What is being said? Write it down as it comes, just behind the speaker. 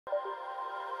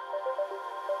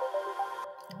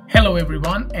Hello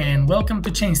everyone and welcome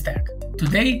to Chainstack.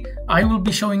 Today I will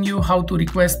be showing you how to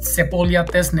request Sepolia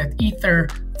testnet Ether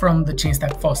from the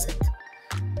Chainstack faucet.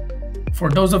 For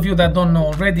those of you that don't know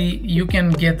already, you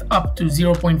can get up to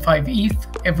 0.5 ETH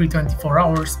every 24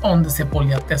 hours on the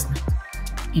Sepolia testnet.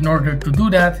 In order to do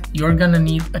that, you're gonna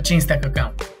need a Chainstack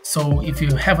account. So if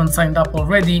you haven't signed up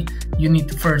already, you need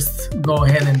to first go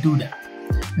ahead and do that.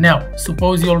 Now,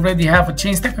 suppose you already have a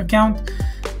Chainstack account,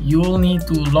 you will need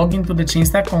to log into the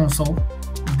Chainstack console,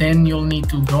 then you'll need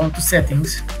to go into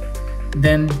settings,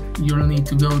 then you'll need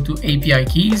to go to API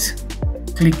keys,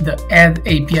 click the add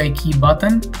API key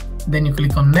button, then you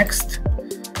click on next,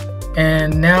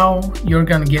 and now you're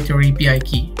gonna get your API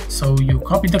key. So you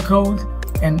copy the code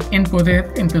and input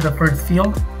it into the first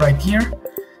field right here,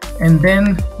 and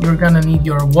then you're gonna need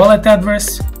your wallet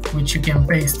address, which you can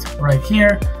paste right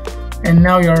here, and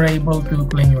now you're able to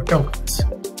claim your tokens.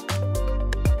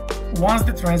 Once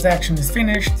the transaction is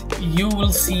finished, you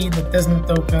will see the testnet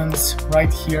tokens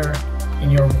right here in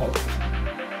your wallet.